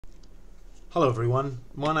Hello everyone,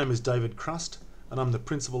 my name is David Crust and I'm the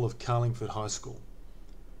principal of Carlingford High School.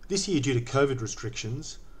 This year, due to COVID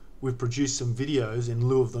restrictions, we've produced some videos in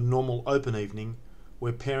lieu of the normal open evening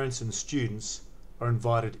where parents and students are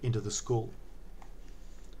invited into the school.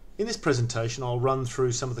 In this presentation I'll run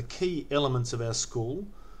through some of the key elements of our school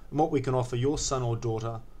and what we can offer your son or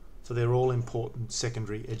daughter for their all-important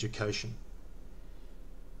secondary education.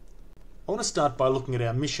 I want to start by looking at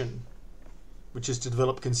our mission, which is to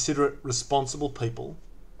develop considerate, responsible people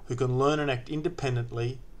who can learn and act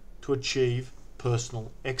independently to achieve personal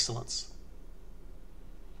excellence.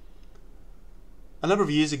 A number of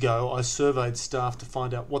years ago, I surveyed staff to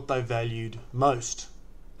find out what they valued most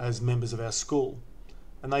as members of our school,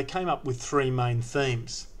 and they came up with three main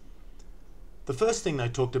themes. The first thing they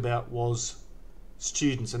talked about was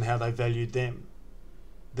students and how they valued them,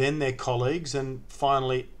 then their colleagues, and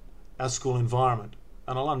finally our school environment.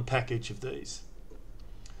 And I'll unpack each of these.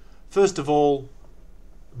 First of all,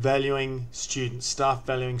 valuing students, staff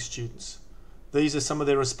valuing students. These are some of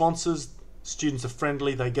their responses. Students are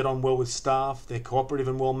friendly, they get on well with staff, they're cooperative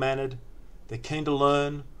and well-mannered, they're keen to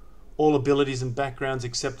learn, all abilities and backgrounds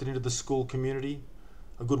accepted into the school community,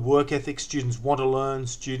 a good work ethic, students want to learn,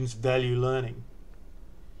 students value learning.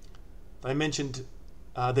 They mentioned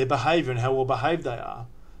their behaviour and how well behaved they are,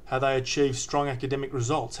 how they achieve strong academic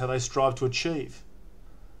results, how they strive to achieve,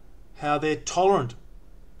 how they're tolerant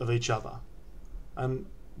of each other, and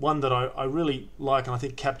one that I really like and I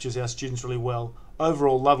think captures our students really well,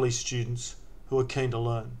 overall lovely students who are keen to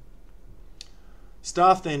learn.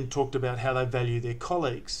 Staff then talked about how they value their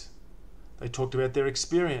colleagues. They talked about their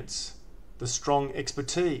experience, the strong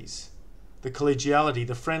expertise, the collegiality,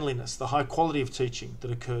 the friendliness, the high quality of teaching that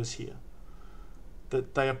occurs here,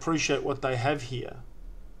 that they appreciate what they have here,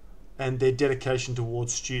 and their dedication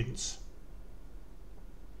towards students.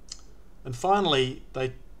 And finally,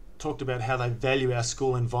 they talked about how they value our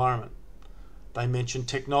school environment. They mentioned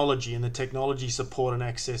technology and the technology support and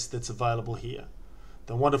access that's available here,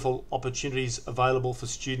 the wonderful opportunities available for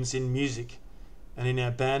students in music and in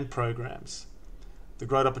our band programs, the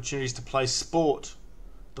great opportunities to play sport,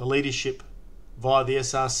 the leadership via the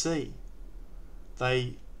SRC.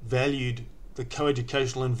 They valued the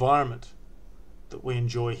co-educational environment that we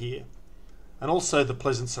enjoy here, and also the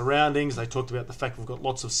pleasant surroundings. They talked about the fact we've got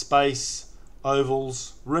lots of space,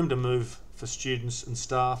 ovals, room to move for students and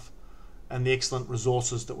staff, and the excellent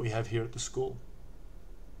resources that we have here at the school.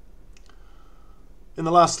 In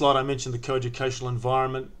the last slide I mentioned the co-educational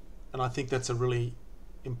environment, and I think that's a really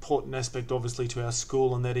important aspect obviously to our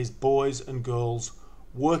school, and that is boys and girls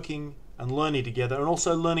working and learning together and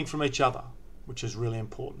also learning from each other, which is really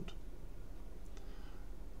important.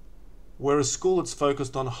 We're a school that's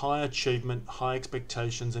focused on high achievement, high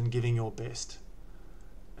expectations and giving your best.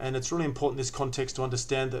 And it's really important in this context to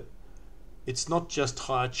understand that it's not just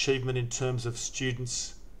high achievement in terms of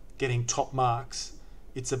students getting top marks.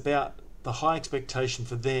 It's about the high expectation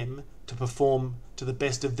for them to perform to the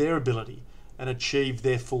best of their ability and achieve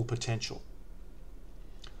their full potential.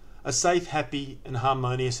 A safe, happy and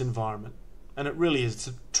harmonious environment. And it really is. It's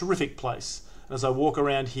a terrific place. And as I walk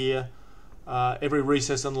around here, every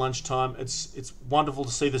recess and lunchtime, it's wonderful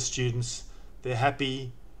to see the students. They're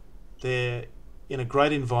happy, they're in a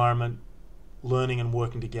great environment, learning and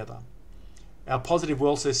working together. Our positive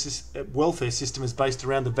welfare system is based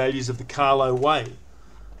around the values of the Carlo Way.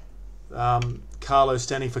 Carlo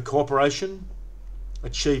standing for cooperation,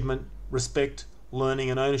 achievement, respect, learning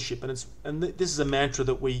and ownership. And this is a mantra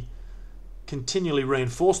that we continually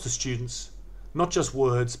reinforce to students, not just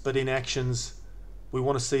words, but in actions. We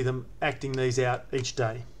want to see them acting these out each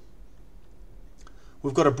day.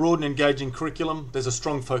 We've got a broad and engaging curriculum. There's a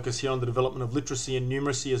strong focus here on the development of literacy and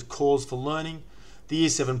numeracy as cause for learning. The Year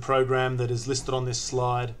 7 program that is listed on this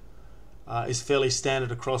slide is fairly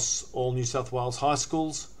standard across all New South Wales high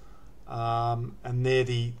schools, and they're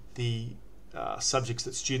the subjects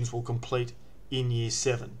that students will complete in Year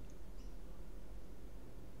 7.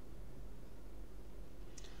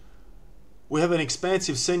 We have an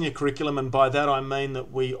expansive senior curriculum, and by that I mean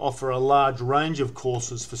that we offer a large range of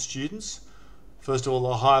courses for students. First of all,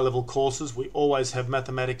 the higher level courses. We always have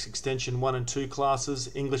Mathematics Extension 1 and 2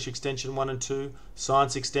 classes, English Extension 1 and 2,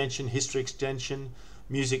 Science Extension, History Extension,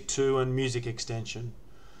 Music 2 and Music Extension.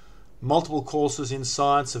 Multiple courses in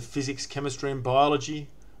science of physics, chemistry and biology,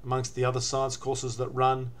 amongst the other science courses that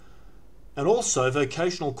run. And also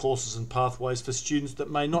vocational courses and pathways for students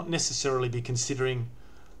that may not necessarily be considering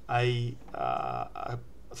a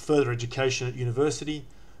further education at university,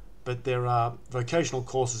 but there are vocational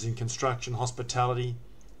courses in construction, hospitality,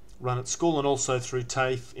 run at school, and also through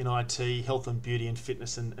TAFE in IT, health and beauty and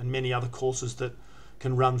fitness, and many other courses that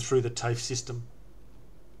can run through the TAFE system.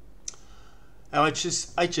 Our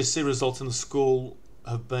HSC results in the school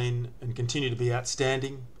have been and continue to be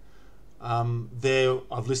outstanding. There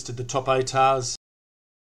I've listed the top ATARs.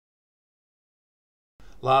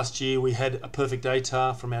 Last year we had a perfect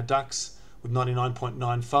ATAR from our ducks with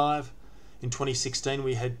 99.95. In 2016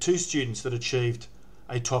 we had 2 students that achieved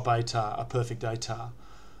a top ATAR, a perfect ATAR.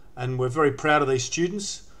 And we're very proud of these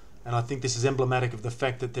students, and I think this is emblematic of the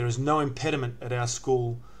fact that there is no impediment at our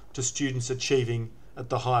school to students achieving at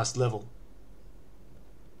the highest level.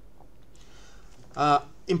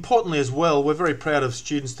 Importantly as well, we're very proud of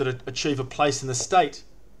students that achieve a place in the state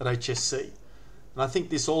at HSC. And I think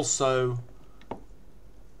this also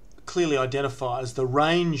clearly identifies the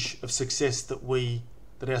range of success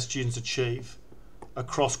that our students achieve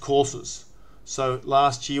across courses. So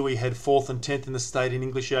last year we had 4th and 10th in the state in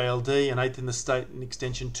English ALD, and 8th in the state in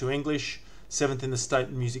Extension 2 English, 7th in the state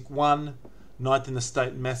in Music 1, 9th in the state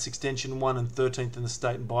in Maths Extension 1, and 13th in the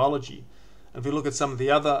state in Biology. And if we look at some of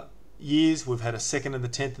the other years, we've had a 2nd and the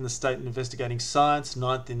 10th in the state in Investigating Science,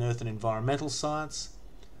 9th in Earth and Environmental Science.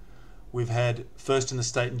 We've had 1st in the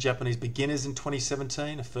state in Japanese Beginners in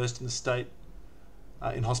 2017, a 1st in the state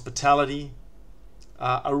in Hospitality,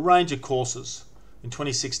 a range of courses. In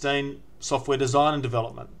 2016, Software Design and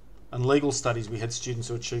Development and Legal Studies, we had students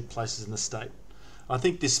who achieved places in the state. I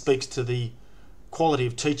think this speaks to the quality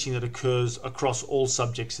of teaching that occurs across all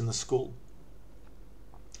subjects in the school.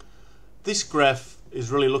 This graph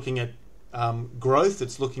is really looking at growth.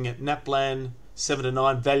 It's looking at NAPLAN 7 to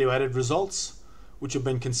 9 value-added results, which have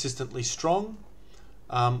been consistently strong.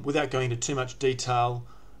 Without going into too much detail,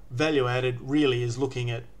 value-added really is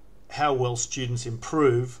looking at how well students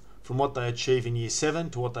improve from what they achieve in Year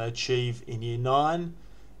 7 to what they achieve in Year 9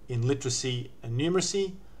 in literacy and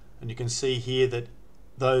numeracy. And you can see here that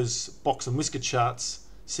those box and whisker charts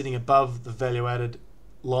sitting above the value-added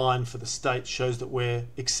line for the state shows that we're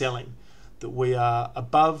excelling, that we are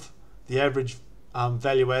above the average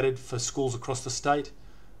value-added for schools across the state,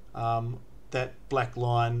 that black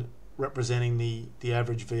line representing the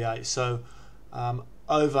average VA. So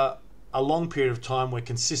over a long period of time, we're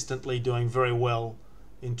consistently doing very well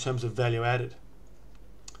in terms of value added.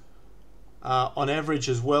 On average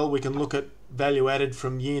as well, we can look at value added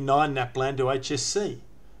from Year 9 NAPLAN to HSC.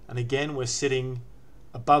 And again, we're sitting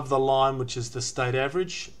above the line, which is the state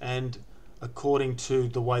average. And according to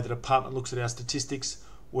the way the department looks at our statistics,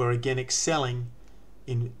 we're again excelling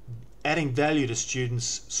in adding value to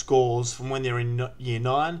students' scores from when they're in Year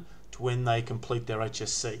 9 to when they complete their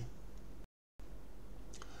HSC.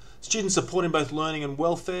 Student support in both learning and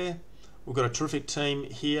welfare. We've got a terrific team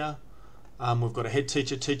here. We've got a head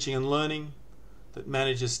teacher teaching and learning that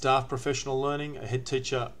manages staff professional learning, a head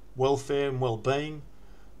teacher welfare and well-being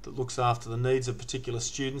that looks after the needs of particular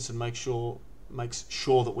students and makes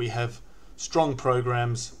sure that we have strong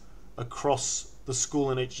programs across the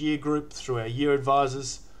school in each year group through our year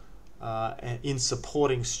advisors in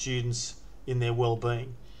supporting students in their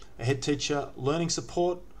well-being. A head teacher learning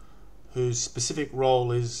support whose specific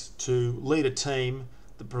role is to lead a team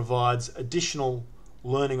that provides additional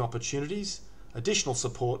learning opportunities, additional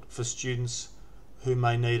support for students who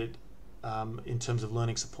may need it in terms of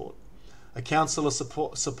learning support. A counsellor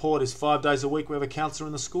support is 5 days a week. We have a counsellor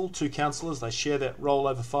in the school, 2 counsellors. They share that role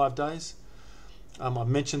over 5 days. I've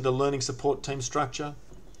mentioned the learning support team structure.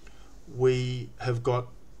 We have got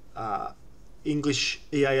English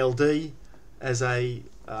EALD as an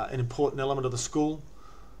important element of the school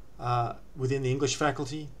within the English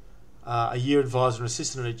faculty, a year advisor and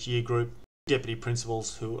assistant at each year group, deputy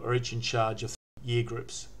principals who are each in charge of year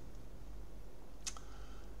groups.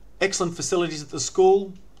 Excellent facilities at the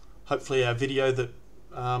school. Hopefully our video that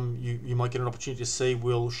you might get an opportunity to see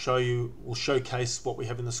will showcase what we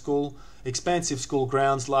have in the school. Expansive school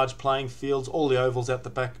grounds, large playing fields, all the ovals out the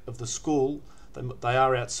back of the school. They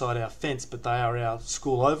are outside our fence, but they are our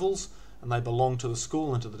school ovals and they belong to the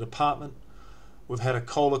school and to the department. We've had a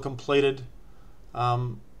COLA completed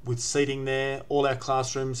with seating there. All our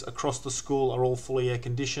classrooms across the school are all fully air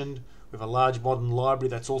conditioned. We have a large modern library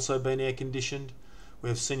that's also been air conditioned. We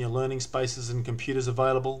have senior learning spaces and computers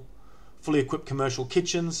available. Fully equipped commercial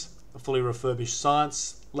kitchens, a fully refurbished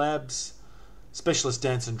science labs, specialist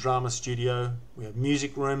dance and drama studio. We have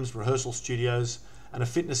music rooms, rehearsal studios, and a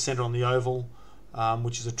fitness centre on the Oval,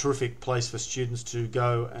 which is a terrific place for students to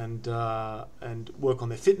go and work on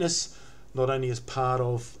their fitness, not only as part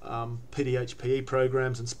of PDHPE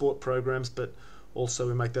programs and sport programs, but also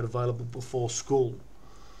we make that available before school.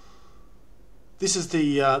 This is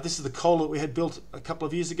the COLA that we had built a couple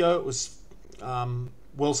of years ago. It was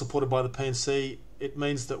well supported by the P&C. It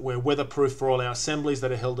means that we're weatherproof for all our assemblies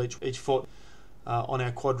that are held each fort. on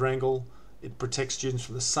our quadrangle. It protects students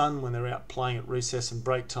from the sun when they're out playing at recess and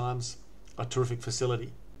break times. A terrific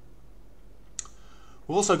facility.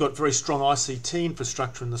 We've also got very strong ICT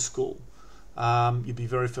infrastructure in the school. You'd be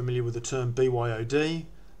very familiar with the term BYOD.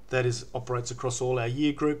 That operates across all our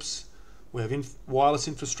year groups. We have wireless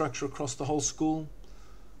infrastructure across the whole school,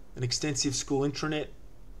 an extensive school intranet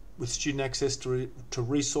with student access to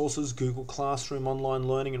resources, Google Classroom, online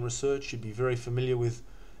learning and research. You'd be very familiar with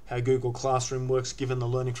how Google Classroom works given the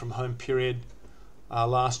learning from home period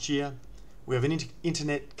last year. We have an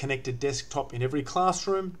internet connected desktop in every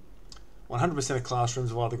classroom. 100% of classrooms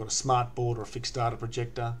have either got a smart board or a fixed data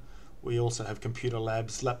projector. We also have computer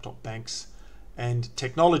labs, laptop banks, and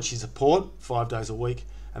technology support 5 days a week,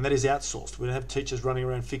 and that is outsourced. We don't have teachers running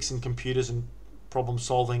around fixing computers and problem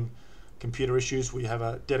solving computer issues. We have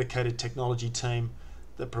a dedicated technology team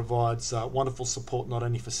that provides wonderful support not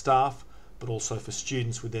only for staff but also for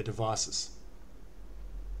students with their devices.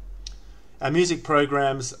 Our music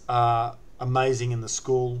programs are amazing in the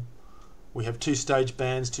school. We have 2 stage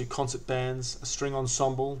bands, 2 concert bands, a string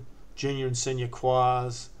ensemble, junior and senior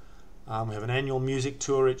choirs. We have an annual music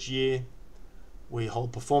tour each year. We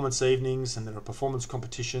hold performance evenings, and there are performance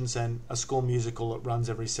competitions, and a school musical that runs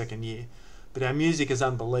every second year. But our music is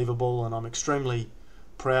unbelievable, and I'm extremely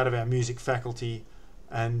proud of our music faculty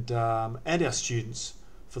and our students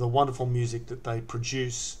for the wonderful music that they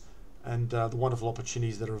produce and the wonderful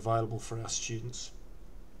opportunities that are available for our students.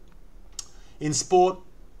 In sport,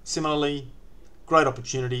 similarly, great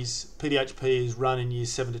opportunities. PDHP is run in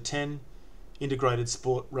years 7 to 10. Integrated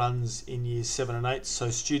sport runs in years 7 and 8,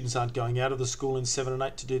 so students aren't going out of the school in 7 and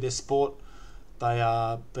 8 to do their sport. They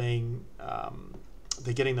are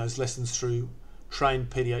they're getting those lessons through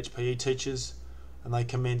trained PDHPE teachers, and they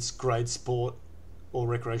commence grade sport or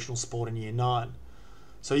recreational sport in year 9.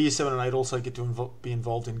 So year 7 and 8 also get to be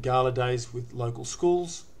involved in gala days with local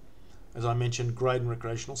schools. As I mentioned, grade and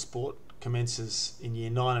recreational sport commences in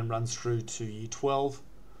year 9 and runs through to year 12.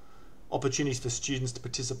 Opportunities for students to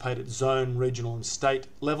participate at zone, regional and state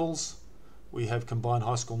levels. We have combined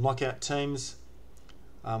high school knockout teams.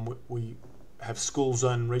 We have school,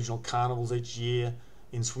 zone and regional carnivals each year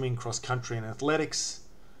in swimming, cross country and athletics.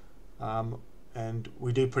 And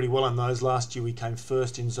we do pretty well in those. Last year we came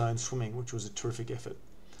first in zone swimming, which was a terrific effort.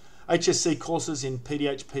 HSC courses in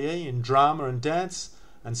PDHPE, in drama and dance,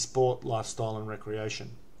 and sport, lifestyle and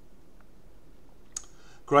recreation.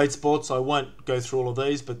 Grade sports, I won't go through all of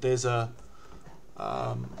these, but there's a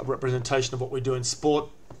representation of what we do in sport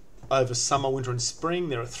over summer, winter and spring.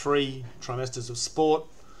 There are 3 trimesters of sport.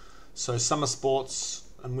 So summer sports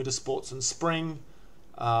and winter sports and spring.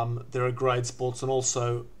 There are grade sports and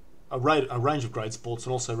also a range of grade sports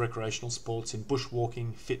and also recreational sports in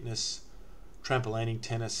bushwalking, fitness, trampolining,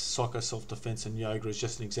 tennis, soccer, self-defense and yoga is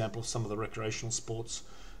just an example of some of the recreational sports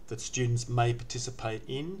that students may participate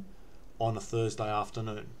in on a Thursday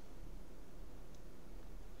afternoon.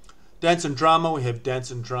 Dance and drama, we have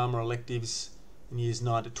dance and drama electives in years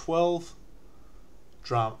 9 to 12.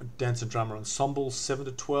 Dance and drama ensembles 7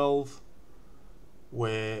 to 12,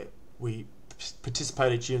 where we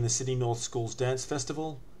participate each year in the Sydney North Schools Dance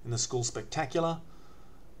Festival, in the School Spectacular.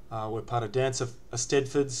 We're part of Dance of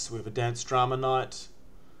Stedfords. We have a dance drama night.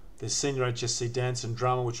 There's Senior HSC Dance and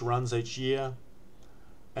Drama, which runs each year.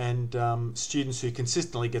 And students who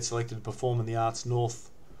consistently get selected to perform in the Arts North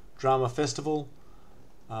Drama Festival,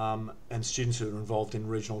 and students who are involved in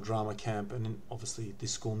Regional Drama Camp and in, obviously,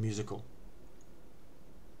 this school musical.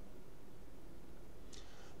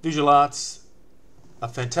 Visual arts, a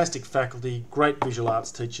fantastic faculty, great visual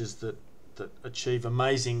arts teachers that achieve an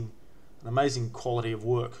amazing quality of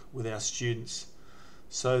work with our students.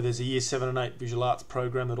 So there's a year 7 and 8 visual arts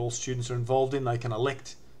program that all students are involved in. They can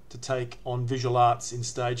elect to take on visual arts in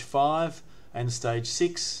stage 5 and stage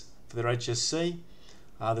 6 for their HSC.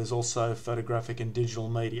 There's also photographic and digital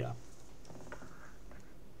media.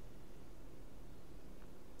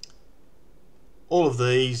 All of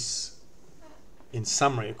these, in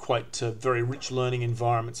summary, equate to very rich learning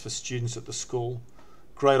environments for students at the school.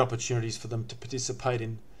 Great opportunities for them to participate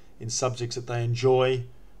in subjects that they enjoy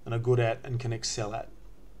and are good at and can excel at.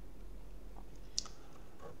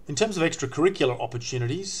 In terms of extracurricular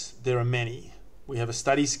opportunities, there are many. We have a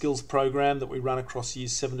study skills program that we run across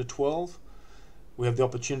years 7 to 12. We have the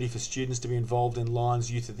opportunity for students to be involved in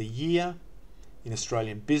Lions Youth of the Year, in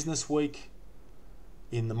Australian Business Week,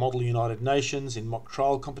 in the Model United Nations, in mock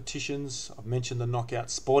trial competitions. I've mentioned the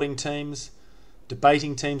knockout sporting teams,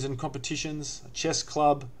 debating teams and competitions, a chess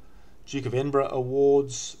club, Duke of Edinburgh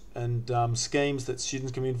awards and schemes that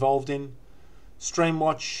students can be involved in.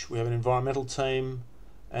 Streamwatch, we have an environmental team,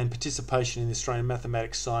 and participation in the Australian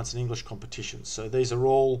mathematics, science and English competitions. So these are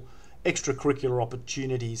all extracurricular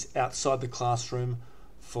opportunities outside the classroom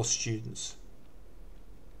for students.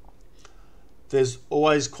 There's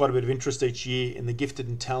always quite a bit of interest each year in the gifted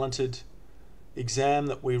and talented exam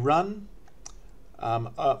that we run.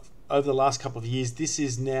 Over the last couple of years, this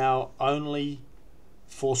is now only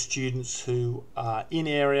for students who are in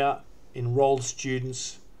area, enrolled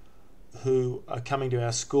students who are coming to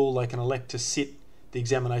our school. They can elect to sit the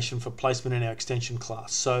examination for placement in our extension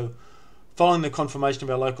class. So following the confirmation of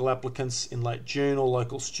our local applicants in late June, all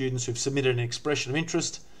local students who've submitted an expression of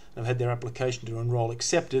interest and have had their application to enrol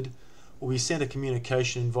accepted will be sent a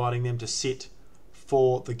communication inviting them to sit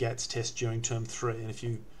for the GATS test during term 3. And if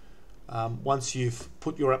you, once you've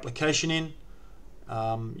put your application in,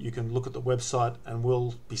 you can look at the website and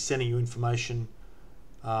we'll be sending you information,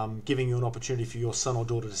 giving you an opportunity for your son or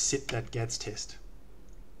daughter to sit that GATS test.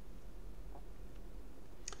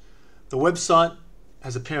 The website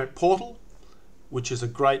has a parent portal, which is a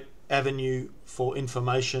great avenue for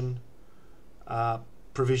information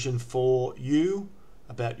provision for you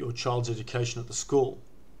about your child's education at the school.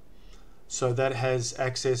 So that has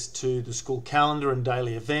access to the school calendar and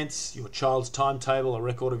daily events, your child's timetable, a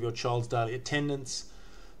record of your child's daily attendance.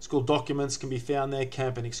 School documents can be found there,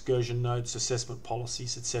 camp and excursion notes, assessment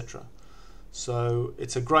policies, etc. So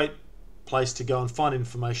it's a great place to go and find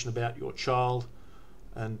information about your child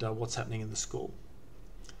and what's happening in the school.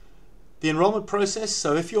 The enrolment process.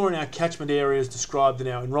 So if you're in our catchment areas described in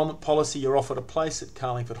our enrolment policy, you're offered a place at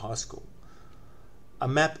Carlingford High School. A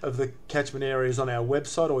map of the catchment area is on our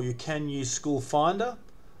website, or you can use School Finder.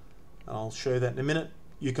 I'll show you that in a minute.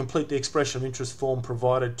 You complete the expression of interest form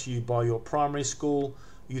provided to you by your primary school.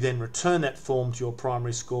 You then return that form to your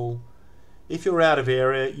primary school. If you're out of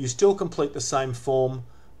area, you still complete the same form,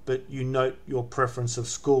 but you note your preference of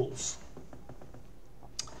schools.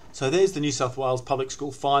 So there's the New South Wales Public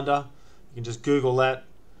School Finder. You can just Google that.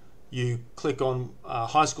 You click on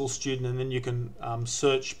high school student, and then you can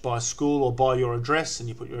search by school or by your address, and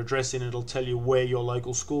you put your address in, and it'll tell you where your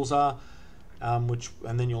local schools are,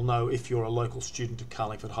 and then you'll know if you're a local student at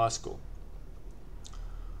Carlingford High School.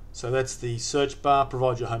 So that's the search bar.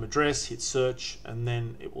 Provide your home address, hit search, and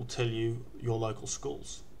then it will tell you your local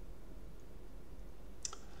schools.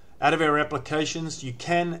 Out of area applications, you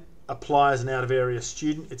can apply as an out of area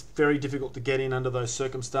student. It's very difficult to get in under those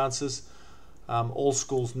circumstances. All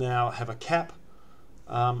schools now have a cap,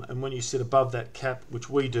 and when you sit above that cap, which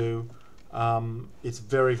we do, it's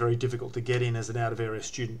very, very difficult to get in as an out of area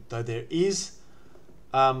student, though there is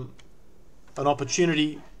an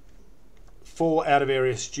opportunity for out of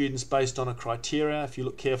area students based on a criteria. If you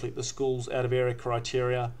look carefully at the school's out of area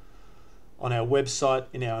criteria on our website,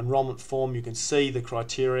 in our enrolment form, you can see the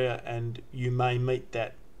criteria, and you may meet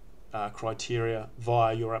that criteria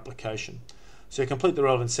via your application. So complete the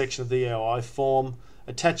relevant section of the EOI form,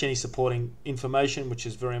 attach any supporting information, which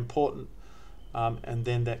is very important, and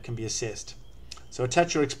then that can be assessed. So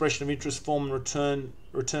attach your expression of interest form and return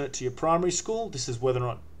it to your primary school. This is whether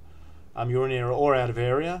or not you're in area or out of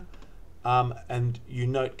area, and you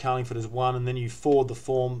note Carlingford as one, and then you forward the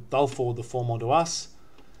form. They'll forward the form onto us.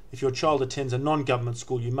 If your child attends a non-government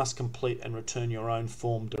school, you must complete and return your own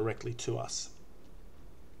form directly to us.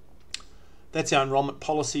 That's our enrolment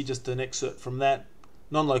policy, just an excerpt from that.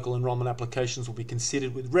 Non-local enrolment applications will be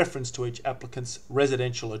considered with reference to each applicant's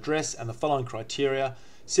residential address and the following criteria.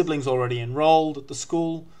 Siblings already enrolled at the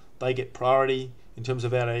school, they get priority in terms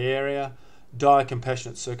of out of area. Dire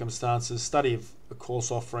compassionate circumstances, study of a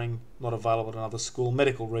course offering not available at another school,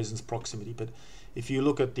 medical reasons, proximity. But if you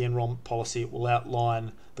look at the enrolment policy, it will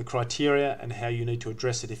outline the criteria and how you need to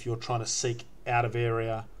address it if you're trying to seek out of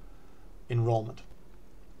area enrolment.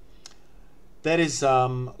 That is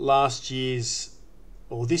last year's,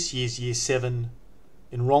 or this year's Year 7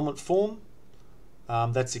 enrolment form.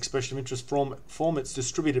 That's the expression of interest form. It's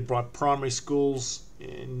distributed by primary schools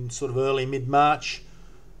in sort of early mid-March.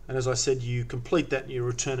 And as I said, you complete that and you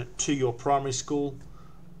return it to your primary school,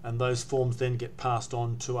 and those forms then get passed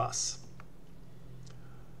on to us.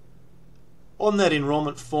 On that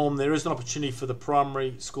enrolment form, there is an opportunity for the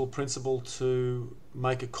primary school principal to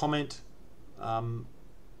make a comment.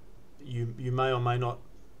 You may or may not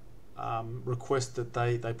request that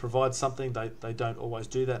they provide something. They don't always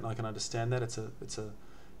do that, and I can understand that.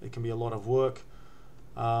 It can be a lot of work.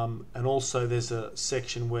 And also there's a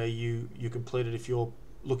section where you complete it if you're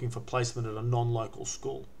looking for placement at a non-local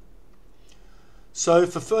school. So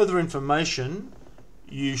for further information,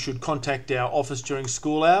 you should contact our office during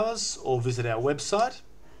school hours or visit our website.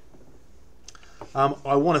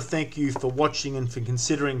 I want to thank you for watching and for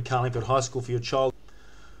considering Carlingford High School for your child.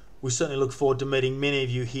 We certainly look forward to meeting many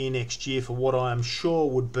of you here next year for what I am sure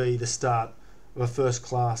would be the start of a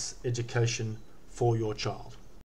first-class education for your child.